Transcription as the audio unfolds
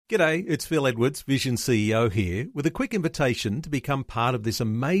G'day, it's Phil Edwards, Vision CEO here, with a quick invitation to become part of this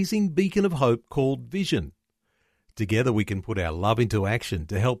amazing beacon of hope called Vision. Together we can put our love into action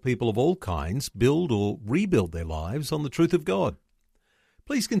to help people of all kinds build or rebuild their lives on the truth of God.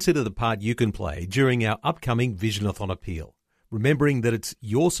 Please consider the part you can play during our upcoming Visionathon appeal, remembering that it's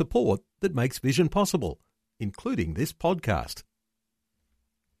your support that makes Vision possible, including this podcast.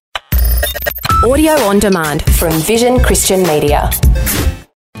 Audio on demand from Vision Christian Media.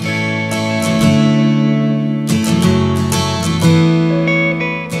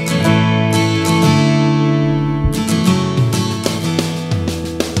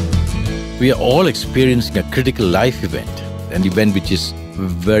 We are all experiencing a critical life event, an event which is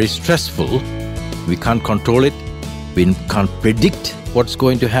very stressful. We can't control it, we can't predict what's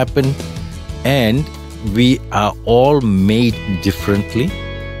going to happen, and we are all made differently.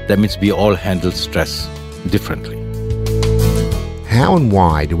 That means we all handle stress differently. How and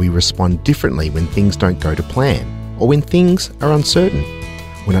why do we respond differently when things don't go to plan, or when things are uncertain?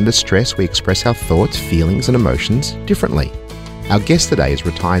 When under stress, we express our thoughts, feelings, and emotions differently. Our guest today is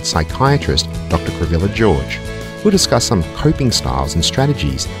retired psychiatrist Dr. Kravilla George. We'll discuss some coping styles and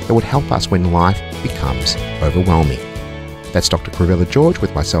strategies that would help us when life becomes overwhelming. That's Dr. Kravilla George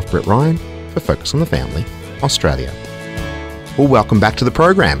with myself, Brett Ryan, for Focus on the Family, Australia. Well, welcome back to the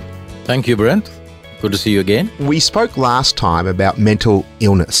program. Thank you, Brent. Good to see you again. We spoke last time about mental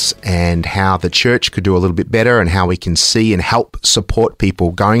illness and how the church could do a little bit better and how we can see and help support people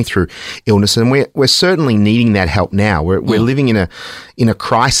going through illness. And we're certainly needing that help now. We're living in a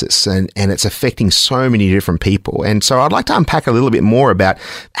crisis and it's affecting so many different people. And so I'd like to unpack a little bit more about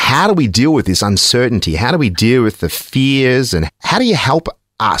how do we deal with this uncertainty? How do we deal with the fears? And how do you help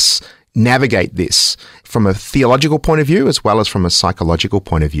us navigate this from a theological point of view as well as from a psychological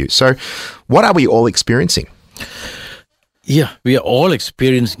point of view? So what are we all experiencing? Yeah, we are all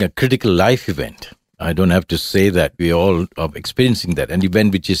experiencing a critical life event. I don't have to say that. We all are experiencing that, an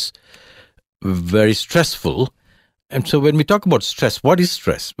event which is very stressful. And so when we talk about stress, what is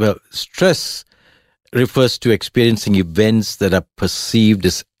stress? Well, stress refers to experiencing events that are perceived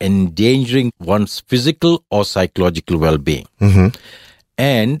as endangering one's physical or psychological well-being. Mm-hmm.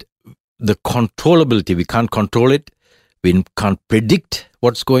 And the controllability, we can't control it, we can't predict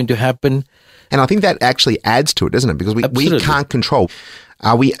what's going to happen. And I think that actually adds to it, doesn't it? Because we can't control.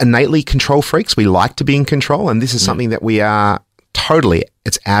 Are we innately control freaks? We like to be in control, and this is something that we are totally,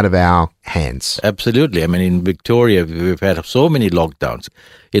 it's out of our hands. Absolutely. I mean, in Victoria, we've had so many lockdowns.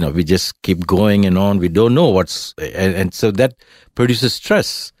 We just keep going and on. We don't know and so that produces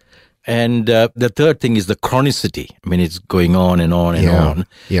stress. And the third thing is the chronicity. I mean, it's going on and on and on.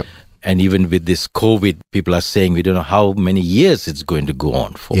 Yep. And even with this COVID, people are saying we don't know how many years it's going to go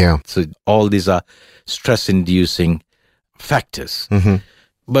on for. Yeah. So all these are stress-inducing factors. Mm-hmm.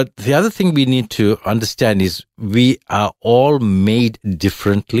 But the other thing we need to understand is we are all made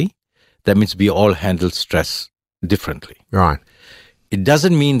differently. That means we all handle stress differently. Right. It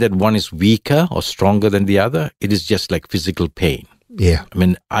doesn't mean that one is weaker or stronger than the other. It is just like physical pain. Yeah. I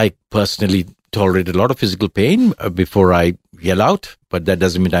mean, I personally tolerate a lot of physical pain before I yell out, but that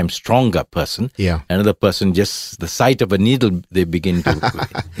doesn't mean I'm a stronger person. Yeah. Another person, just the sight of a needle, they begin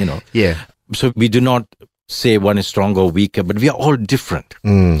to, Yeah. So we do not say one is stronger or weaker, but we are all different.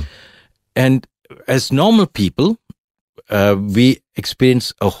 Mm. And as normal people, we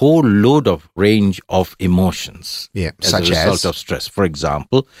experience a whole load of range of emotions. Yeah. As a result of stress. For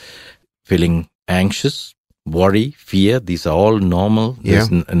example, feeling anxious, worry, fear, these are all normal. Yeah.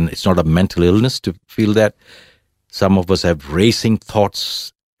 And it's not a mental illness to feel that. Some of us have racing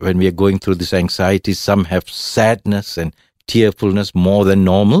thoughts when we are going through this anxiety. Some have sadness and tearfulness more than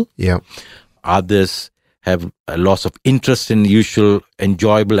normal. Yeah. Others have a loss of interest in usual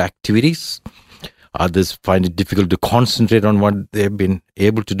enjoyable activities. Others find it difficult to concentrate on what they've been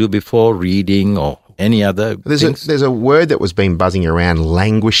able to do before, reading or any other things. There's a word that was been buzzing around,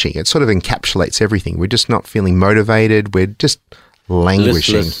 languishing. It sort of encapsulates everything. We're just not feeling motivated. We're just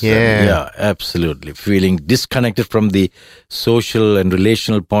languishing. Listless. Yeah, absolutely. Feeling disconnected from the social and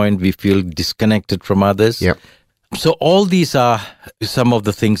relational point. We feel disconnected from others. Yep. So all these are some of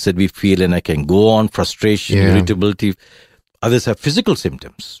the things that we feel, and I can go on: frustration, irritability. Others have physical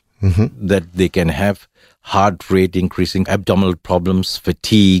symptoms that they can have: heart rate increasing, abdominal problems,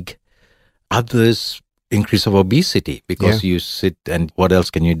 fatigue. Others, increase of obesity because you sit and what else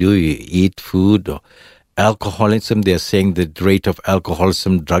can you do? You eat food. Or alcoholism, they're saying the rate of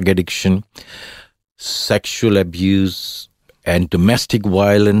alcoholism, drug addiction, sexual abuse, and domestic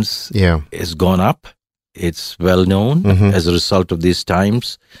violence has gone up. It's well known as a result of these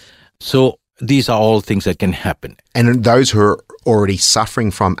times. So these are all things that can happen. And those who are already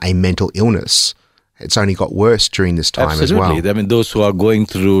suffering from a mental illness, it's only got worse during this time as well. Absolutely. I mean, those who are going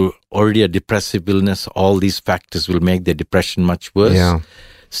through already a depressive illness, all these factors will make their depression much worse. Yeah.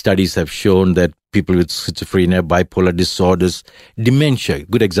 Studies have shown that people with schizophrenia, bipolar disorders, dementia,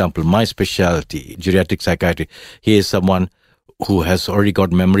 good example, my specialty, geriatric psychiatry. Here's someone who has already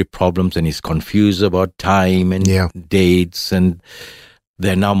got memory problems and is confused about time and dates, and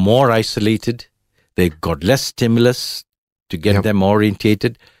they're now more isolated. They've got less stimulus to get them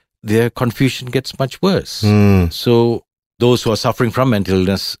orientated. Their confusion gets much worse. So those who are suffering from mental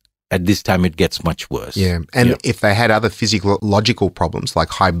illness, at this time it gets much worse. Yeah. And if they had other physiological problems like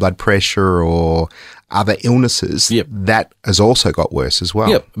high blood pressure or other illnesses, that has also got worse as well.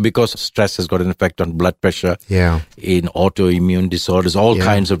 Yeah, because stress has got an effect on blood pressure, in autoimmune disorders, all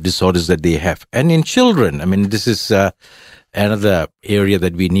kinds of disorders that they have. And in children, I mean, this is another area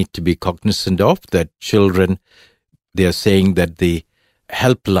that we need to be cognizant of, that children, they are saying that the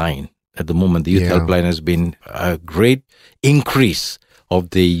helpline at the moment, the youth helpline has been a great increase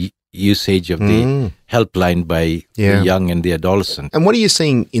of the usage of the helpline by the young and the adolescent. And what are you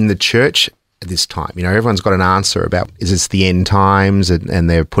seeing in the church at this time? You know, everyone's got an answer about, is this the end times? And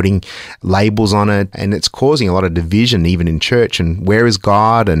they're putting labels on it, and it's causing a lot of division even in church. And where is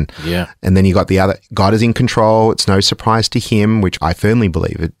God? And then you got the other, God is in control. It's no surprise to him, which I firmly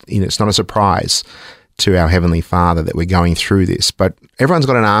believe it. You know, it's not a surprise to our Heavenly Father that we're going through this, but everyone's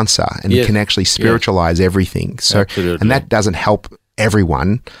got an answer, and it can actually spiritualize everything. So, and that doesn't help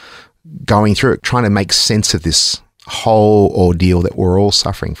everyone going through it, trying to make sense of this whole ordeal that we're all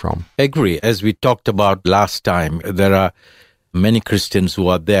suffering from. I agree. As we talked about last time, there are many Christians who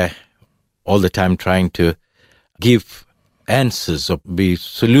are there all the time trying to give answers or be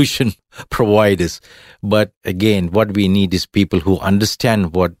solution providers. But again, what we need is people who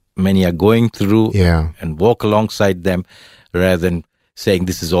understand what many are going through and walk alongside them, rather than saying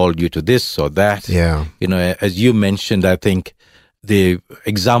this is all due to this or that. You know, as you mentioned, I think the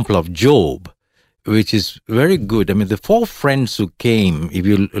example of Job, which is very good. I mean, the 4 friends who came, if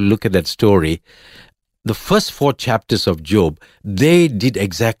you look at that story, the first 4 chapters of Job, they did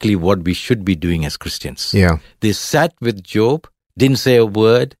exactly what we should be doing as Christians. They sat with Job, didn't say a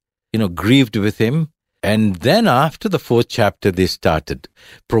word, you know, grieved with him. And then after the 4th chapter, they started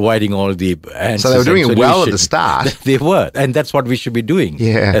providing all the answers. So they were doing it well at the start. They were. And that's what we should be doing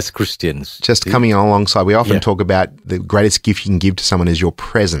as Christians. Just coming alongside. We often talk about the greatest gift you can give to someone is your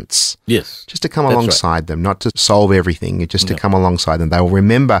presence. Yes. Just to come alongside them, not to solve everything, just to come alongside them. They will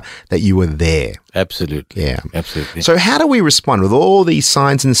remember that you were there. Absolutely. Yeah. Absolutely. So how do we respond with all these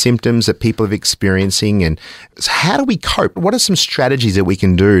signs and symptoms that people are experiencing, and how do we cope? What are some strategies that we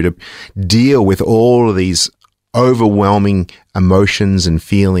can do to deal with all of these overwhelming emotions and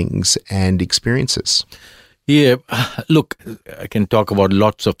feelings and experiences? Yeah, look, I can talk about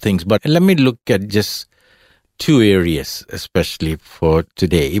lots of things, but let me look at just 2 areas, especially for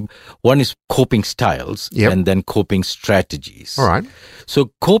today. One is coping styles and then coping strategies. All right.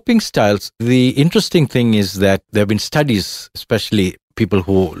 So coping styles, the interesting thing is that there have been studies, especially people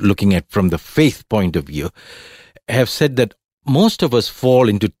who are looking at from the faith point of view, have said that most of us fall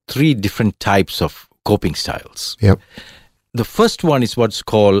into 3 different types of coping styles. The first one is what's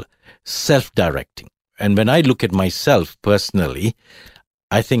called self-directing. And when I look at myself personally,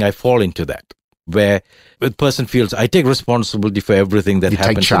 I think I fall into that, where the person feels, I take responsibility for everything that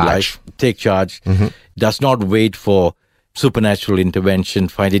happens in life, take charge, does not wait for supernatural intervention,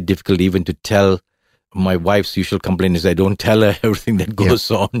 find it difficult even to tell. My wife's usual complaint is I don't tell her everything that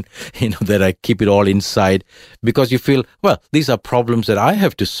goes on, you know, that I keep it all inside, because you feel, well, these are problems that I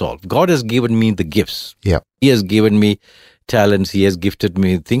have to solve. God has given me the gifts. He has given me talents. He has gifted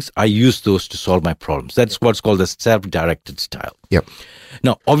me things. I use those to solve my problems. That's what's called the self-directed style.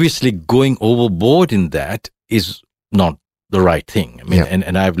 Now, obviously, going overboard in that is not the right thing. I mean,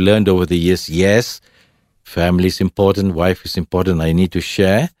 and I've learned over the years, yes, family is important, wife is important, I need to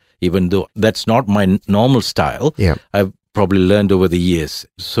share, even though that's not my normal style. I've probably learned over the years.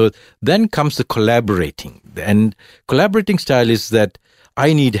 So then comes the collaborating. And collaborating style is that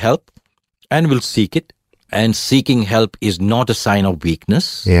I need help and will seek it. And seeking help is not a sign of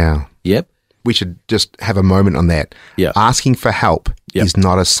weakness. We should just have a moment on that. Asking for help is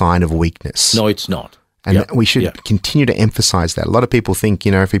not a sign of weakness. No, it's not. And we should continue to emphasize that. A lot of people think,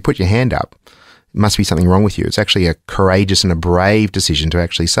 you know, if you put your hand up, it must be something wrong with you. It's actually a courageous and a brave decision to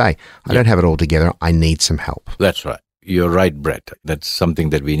actually say, I don't have it all together. I need some help. That's right. You're right, Brett. That's something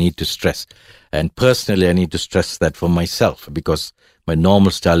that we need to stress. And personally, I need to stress that for myself, because my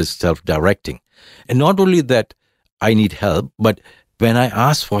normal style is self-directing. And not only that I need help, but when I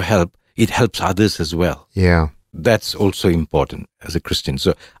ask for help, it helps others as well. Yeah. That's also important as a Christian.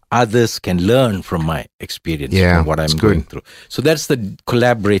 So others can learn from my experience, from what I'm going through. So that's the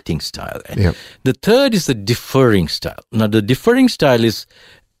collaborating style. Yep. The third is the deferring style. Now, the deferring style is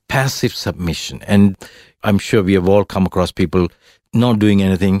passive submission. And I'm sure we have all come across people not doing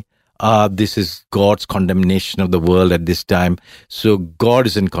anything. This is God's condemnation of the world at this time. So God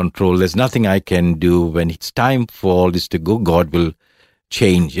is in control. There's nothing I can do. When it's time for all this to go, God will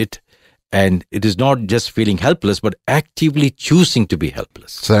change it. And it is not just feeling helpless, but actively choosing to be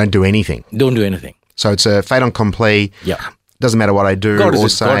helpless. So they don't do anything. Don't do anything. So it's a fait accompli. Yeah. Doesn't matter what I do God or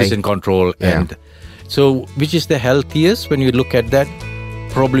is, say. God is in control. Yeah. And so which is the healthiest when you look at that?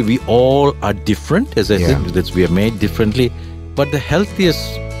 Probably we all are different, as I said, that we are made differently. But the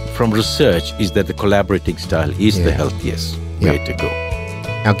healthiest from research is that the collaborating style is the healthiest way to go.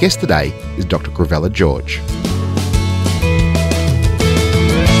 Our guest today is Dr. Gravella George.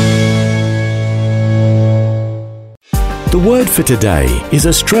 The Word for Today is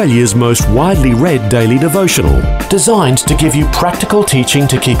Australia's most widely read daily devotional, designed to give you practical teaching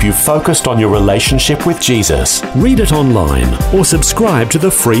to keep you focused on your relationship with Jesus. Read it online or subscribe to the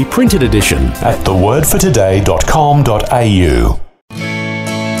free printed edition at thewordfortoday.com.au.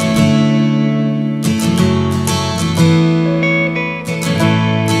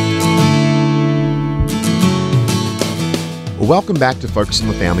 Welcome back to Focus on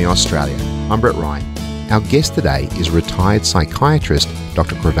the Family Australia. I'm Brett Ryan. Our guest today is retired psychiatrist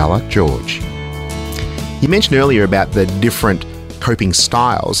Dr. Gravella George. You mentioned earlier about the different coping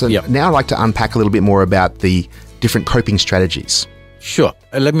styles, and now I'd like to unpack a little bit more about the different coping strategies. Sure.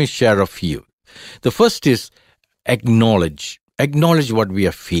 Let me share a few. The first is acknowledge. Acknowledge what we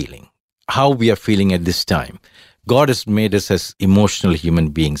are feeling, how we are feeling at this time. God has made us as emotional human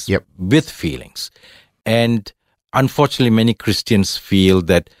beings with feelings. And unfortunately, many Christians feel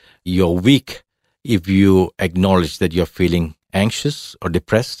that you're weak if you acknowledge that you're feeling anxious or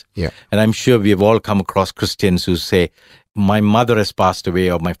depressed. Yeah. And I'm sure we have all come across Christians who say, my mother has passed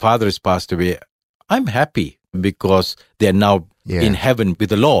away or my father has passed away. I'm happy because they're now in heaven with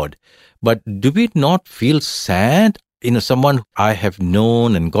the Lord. But do we not feel sad? Someone I have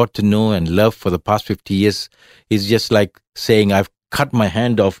known and got to know and loved for the past 50 years is just like saying, I've cut my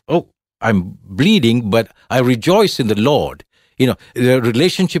hand off. Oh, I'm bleeding, but I rejoice in the Lord. The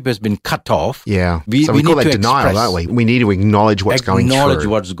relationship has been cut off. Yeah. We call need that to denial, don't we? We need to acknowledge what's going through. Acknowledge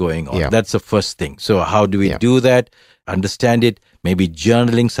what's going on. Yeah. That's the first thing. So how do we do that? Understand it. Maybe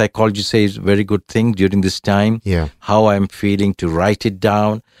journaling, psychology says, a very good thing during this time. Yeah. How I'm feeling, to write it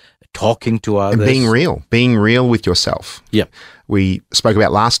down, talking to others. And being real with yourself. Yeah. We spoke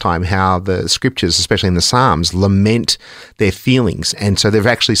about last time how the scriptures, especially in the Psalms, lament their feelings. And so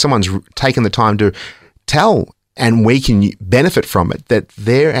someone's taken the time to tell, and we can benefit from it, that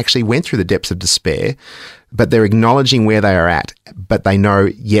they actually went through the depths of despair, but they're acknowledging where they are at, but they know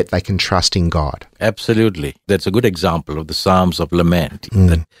yet they can trust in God. Absolutely. That's a good example of the Psalms of lament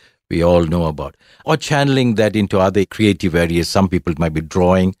that we all know about. Or channeling that into other creative areas. Some people might be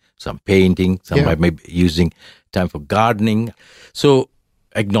drawing, some painting, some might be using time for gardening. So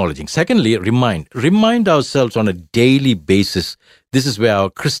acknowledging. Secondly, remind ourselves on a daily basis. This is where our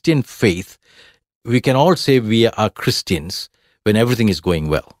Christian faith, we can all say we are Christians when everything is going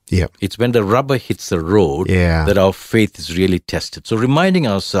well. Yeah. It's when the rubber hits the road that our faith is really tested. So reminding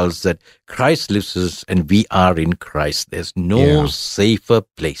ourselves that Christ lives us and we are in Christ. There's no safer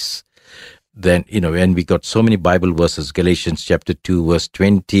place than, when we got so many Bible verses, Galatians chapter 2, verse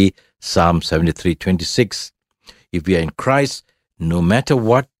 20, Psalm 73, 26. If we are in Christ, no matter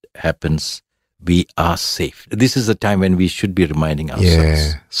what happens, we are safe. This is a time when we should be reminding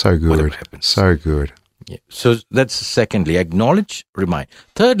ourselves. Yeah, so good. Whatever happens. So good. Yeah. So that's secondly, acknowledge, remind.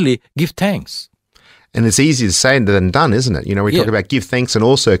 Thirdly, give thanks. And it's easier to say than done, isn't it? We talk about give thanks in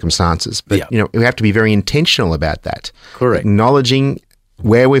all circumstances, but we have to be very intentional about that. Correct. Acknowledging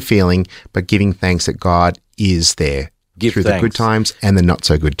where we're feeling, but giving thanks that God is there through the good times and the not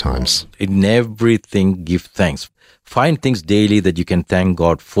so good times. In everything, give thanks. Find things daily that you can thank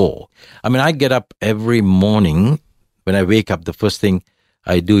God for. I get up every morning. When I wake up, the first thing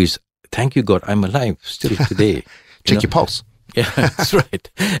I do is, thank you, God, I'm alive still today. Check your pulse. Yeah, that's right.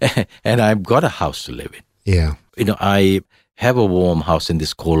 And I've got a house to live in. Yeah. I have a warm house in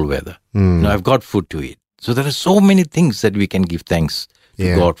this cold weather. I've got food to eat. So there are so many things that we can give thanks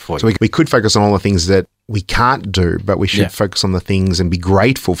to God for. So we could focus on all the things that we can't do, but we should focus on the things and be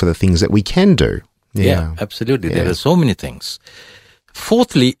grateful for the things that we can do. Yeah, absolutely. There are so many things.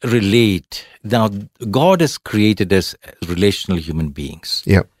 Fourthly, relate. Now, God has created us as relational human beings.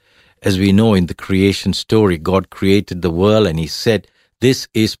 Yep. As we know in the creation story, God created the world and He said, this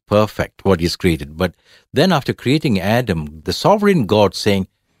is perfect, what He's created. But then after creating Adam, the sovereign God saying,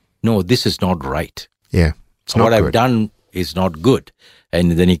 no, this is not right. Yeah. It's not What good. I've done is not good.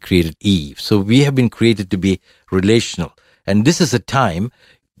 And then He created Eve. So we have been created to be relational. And this is a time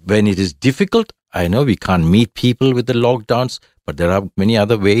when it is difficult. I know we can't meet people with the lockdowns, but there are many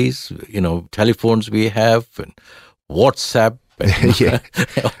other ways, telephones we have and WhatsApp and Yeah.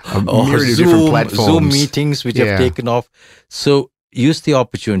 or myriad of different Zoom platforms. meetings which Yeah. have taken off. So use the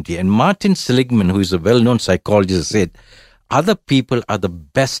opportunity. And Martin Seligman, who is a well-known psychologist, said, other people are the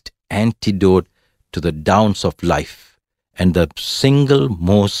best antidote to the downs of life and the single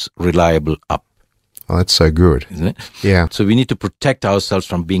most reliable up, Oh, that's so good. isn't it? Yeah. So we need to protect ourselves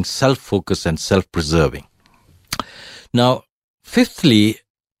from being self-focused and self-preserving. Now, fifthly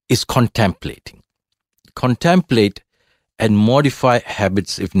is contemplating. Contemplate and modify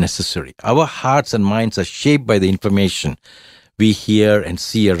habits if necessary. Our hearts and minds are shaped by the information we hear and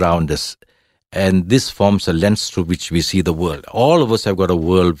see around us. And this forms a lens through which we see the world. All of us have got a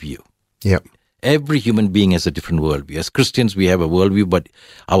worldview. Yep. Every human being has a different worldview. As Christians, we have a worldview, but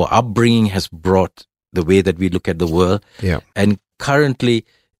our upbringing has brought the way that we look at the world. Yeah. And currently,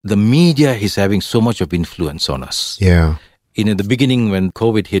 the media is having so much of influence on us. Yeah. In the beginning, when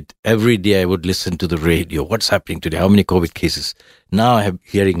COVID hit, every day I would listen to the radio. What's happening today? How many COVID cases? Now I'm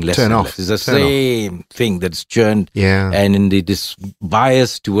hearing less Turn and off. less. It's the Turn off. same thing that's churned. Yeah. And in this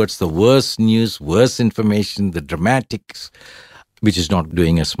bias towards the worst news, worse information, the dramatics, which is not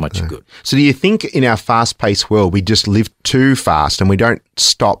doing us much good. So do you think in our fast-paced world, we just live too fast and we don't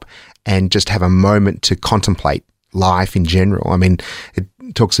stop and just have a moment to contemplate life in general? I mean, it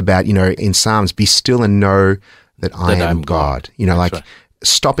talks about, in Psalms, be still and know that I am I'm God. God. That's right.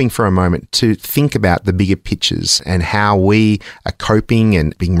 Stopping for a moment to think about the bigger pictures and how we are coping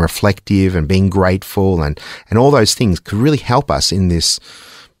and being reflective and being grateful and all those things could really help us in this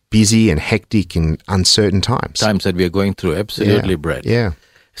busy and hectic and uncertain times. Times that we are going through. Absolutely, Brett. Yeah.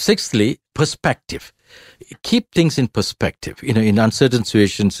 Sixthly, perspective. Keep things in perspective. In uncertain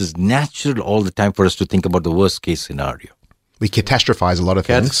situations, it's natural all the time for us to think about the worst case scenario. We catastrophize a lot of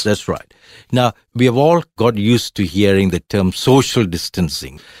things. That's right. Now, we have all got used to hearing the term social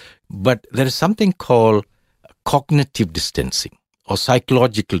distancing, but there is something called cognitive distancing or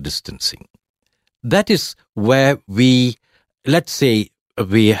psychological distancing. That is where let's say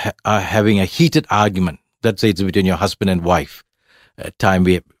we are having a heated argument. Let's say it's between your husband and wife. Time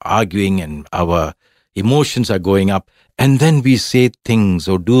we're arguing and our emotions are going up. And then we say things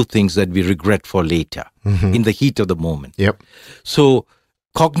or do things that we regret for later in the heat of the moment. Yep. So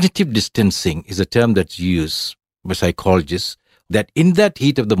cognitive distancing is a term that's used by psychologists, that in that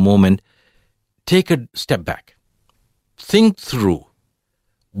heat of the moment, take a step back. Think through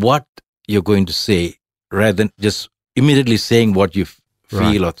what you're going to say rather than just immediately saying what you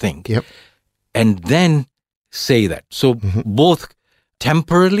feel or think. Yep. And then say that. So both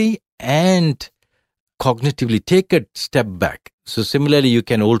temporally and cognitively take a step back. So similarly, you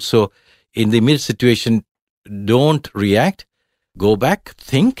can also, in the immediate situation, don't react, go back,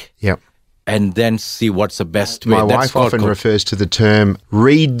 think, Yep. and then see what's the best way. My That's wife called often refers to the term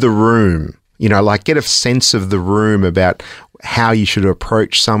read the room, get a sense of the room about how you should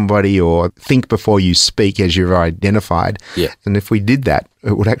approach somebody or think before you speak, as you've identified. Yeah. And if we did that,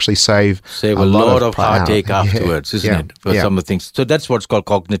 it would actually save a lot of power. heartache Yeah. afterwards, isn't Yeah. it? For Yeah. some of the things. So that's what's called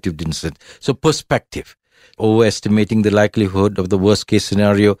cognitive dissonance. So perspective, overestimating the likelihood of the worst case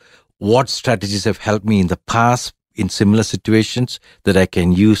scenario. What strategies have helped me in the past in similar situations that I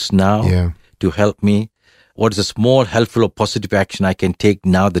can use now Yeah. to help me? What is a small, helpful or positive action I can take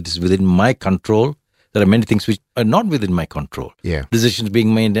now that is within my control? There are many things which are not within my control. Yeah. Decisions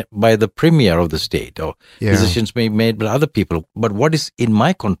being made by the premier of the state or Yeah. decisions being made by other people. But what is in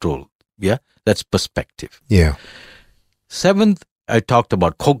my control? Yeah, that's perspective. Yeah. Seventh, I talked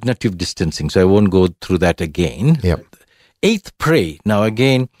about cognitive distancing, so I won't go through that again. Yep. Eighth, pray. Now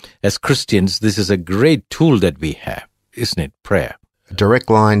again, as Christians, this is a great tool that we have, isn't it? Prayer. A direct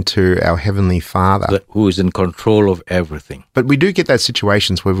line to our Heavenly Father. Who is in control of everything. But we do get those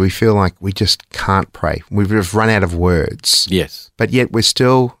situations where we feel like we just can't pray. We've just run out of words. Yes. But yet we're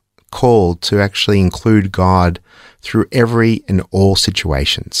still called to actually include God through every and all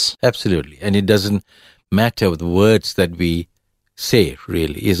situations. Absolutely. And it doesn't matter the words that we say,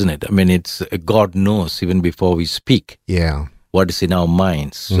 really, isn't it? I mean, it's God knows even before we speak Yeah. what is in our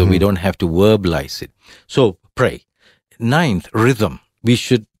minds. So we don't have to verbalize it. So pray. Ninth, rhythm. We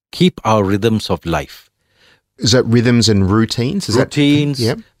should keep our rhythms of life. Is that rhythms and routines? Is Routines. That,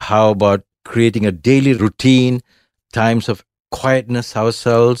 yep. How about creating a daily routine, times of quietness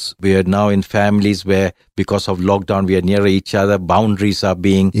ourselves. We are now in families where, because of lockdown, we are near each other. Boundaries are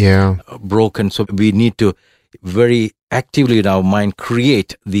being broken. So we need to very actively in our mind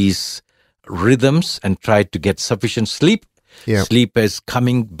create these rhythms and try to get sufficient sleep. Yeah. Sleep is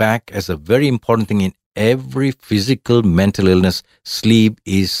coming back as a very important thing in every physical, mental illness. Sleep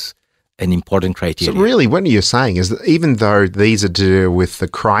is an important criteria. So really what you're saying is that even though these are to do with the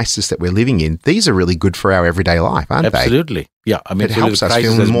crisis that we're living in, these are really good for our everyday life, aren't they? Absolutely. Yeah. I mean, it helps us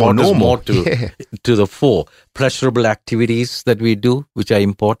feel more normal. To the fore. Pleasurable activities that we do, which are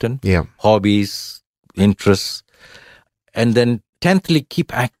important. Yeah. Hobbies, interests. And then 10thly,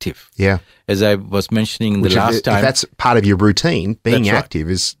 keep active. Yeah. As I was mentioning Which the last time. If that's part of your routine, being That's right. active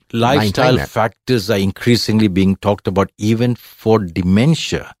is Lifestyle maintain that. factors are increasingly being talked about even for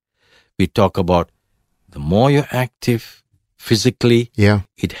dementia. We talk about the more you're active physically,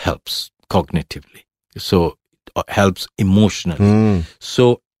 it helps cognitively. So it helps emotionally.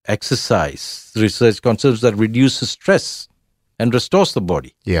 So exercise, research confirms that reduces stress and restores the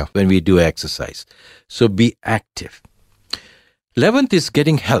body when we do exercise. So be active. 11th is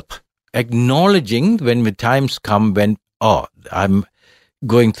getting help. Acknowledging when the times come when, I'm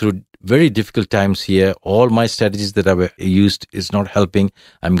going through very difficult times here. All my strategies that I've used is not helping.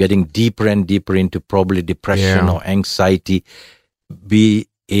 I'm getting deeper and deeper into probably depression or anxiety. Be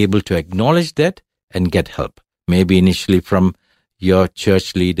able to acknowledge that and get help. Maybe initially from your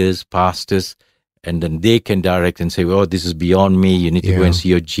church leaders, pastors, and then they can direct and say, this is beyond me. You need to go and see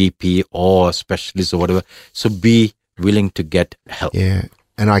your GP or specialist or whatever. So be willing to get help. Yeah.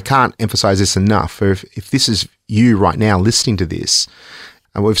 And I can't emphasize this enough. If this is you right now listening to this,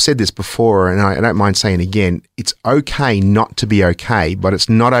 and we've said this before, and I don't mind saying again, it's okay not to be okay, but it's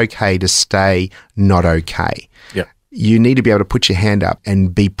not okay to stay not okay. Yeah. You need to be able to put your hand up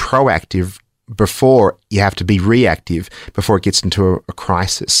and be proactive before you have to be reactive, before it gets into a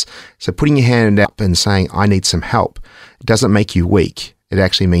crisis. So putting your hand up and saying, I need some help, doesn't make you weak. It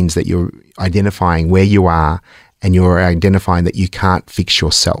actually means that you're identifying where you are and you're identifying that you can't fix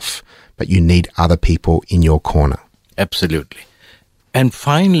yourself, but you need other people in your corner. Absolutely. And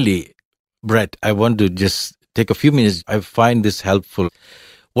finally, Brett, I want to just take a few minutes. I find this helpful.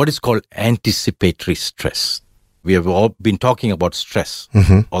 What is called anticipatory stress. We have all been talking about stress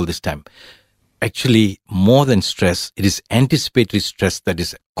all this time. Actually, more than stress, it is anticipatory stress that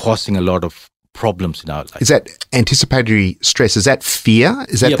is causing a lot of problems in our life. Is that anticipatory stress? Is that fear?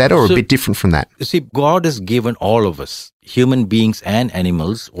 Is that or a bit different from that? You see, God has given all of us, human beings and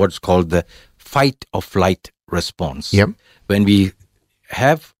animals, what's called the fight or flight response. Yep. When we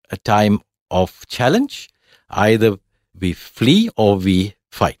have a time of challenge, either we flee or we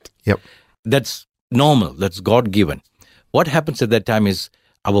fight. Yep. That's normal. That's God-given. What happens at that time is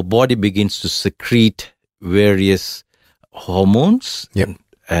our body begins to secrete various hormones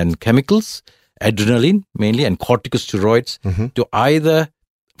and chemicals, adrenaline mainly, and corticosteroids to either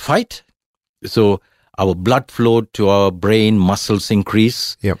fight. So our blood flow to our brain, muscles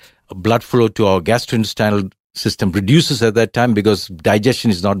increase. Blood flow to our gastrointestinal system reduces at that time because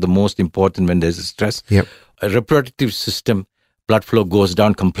digestion is not the most important when there's stress. A reproductive system, blood flow goes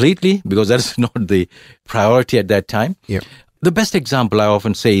down completely because that is not the priority at that time. The best example I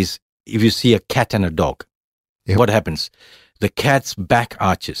often say is if you see a cat and a dog, what happens? The cat's back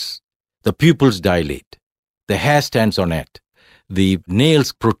arches, the pupils dilate, the hair stands on end, the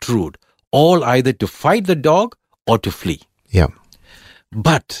nails protrude, all either to fight the dog or to flee.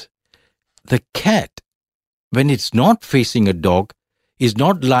 But the cat, when it's not facing a dog, is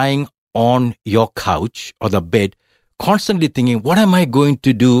not lying on your couch or the bed, constantly thinking, what am I going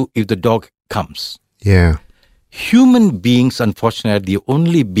to do if the dog comes? Human beings, unfortunately, are the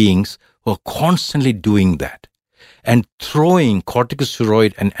only beings who are constantly doing that and throwing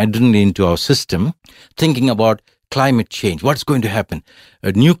corticosteroid and adrenaline into our system, thinking about climate change, what's going to happen,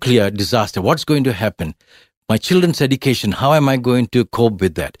 a nuclear disaster, what's going to happen, my children's education, how am I going to cope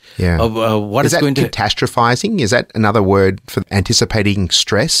with that? What is going to catastrophizing? Is that another word for anticipating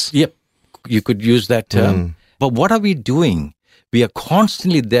stress? Yep, you could use that term. But what are we doing? We are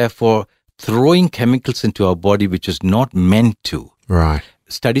constantly, therefore, throwing chemicals into our body which is not meant to. Right.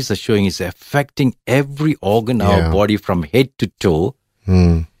 Studies are showing it's affecting every organ in our body from head to toe.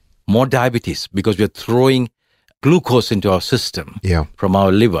 More diabetes because we're throwing glucose into our system from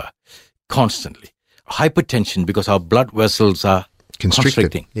our liver constantly. Hypertension because our blood vessels are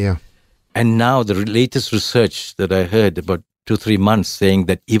constricting. And now the latest research that I heard about 2-3 months saying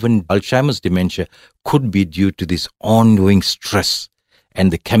that even Alzheimer's dementia could be due to this ongoing stress and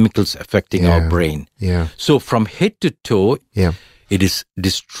the chemicals affecting our brain. So from head to toe, it is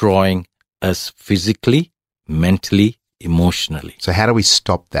destroying us physically, mentally, emotionally. So how do we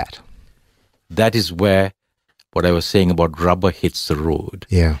stop that? That is where what I was saying about rubber hits the road.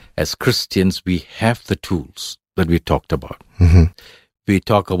 Yeah. As Christians, we have the tools that we talked about. Mm-hmm. We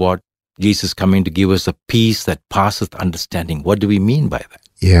talk about Jesus coming to give us a peace that passeth understanding. What do we mean by that?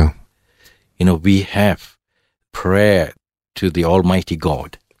 Yeah. We have prayer to the Almighty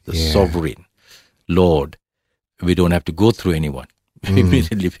God, the sovereign Lord. We don't have to go through anyone.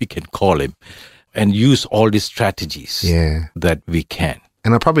 Immediately we can call him and use all these strategies that we can.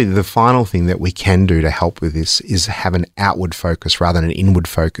 And probably the final thing that we can do to help with this is have an outward focus rather than an inward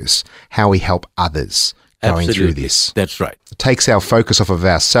focus, how we help others going through this. That's right. It takes our focus off of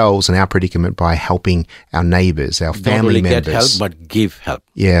ourselves and our predicament by helping our neighbours, our family members. Not only get help, but give help.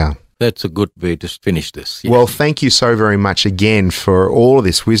 Yeah. That's a good way to finish this. Well, thank you so very much again for all of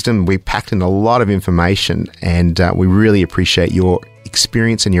this wisdom. We packed in a lot of information and we really appreciate your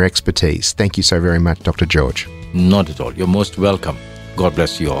experience and your expertise. Thank you so very much, Dr. George. Not at all. You're most welcome. God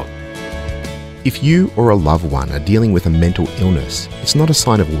bless you all. If you or a loved one are dealing with a mental illness, it's not a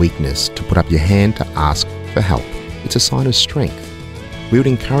sign of weakness to put up your hand to ask for help. It's a sign of strength. We would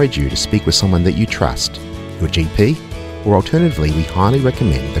encourage you to speak with someone that you trust, your GP, or alternatively, we highly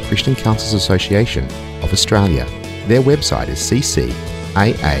recommend the Christian Counsellors Association of Australia. Their website is ccaa.net.au.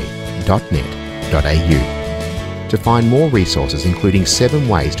 To find more resources, including 7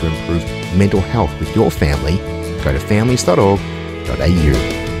 ways to improve mental health with your family, go to families.org.au.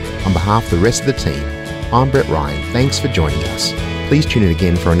 On behalf of the rest of the team, I'm Brett Ryan. Thanks for joining us. Please tune in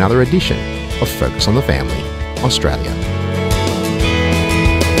again for another edition of Focus on the Family, Australia.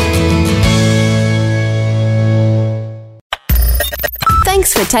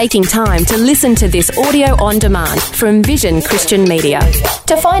 Thanks for taking time to listen to this audio on demand from Vision Christian Media.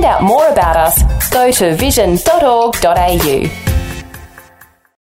 To find out more about us, go to vision.org.au.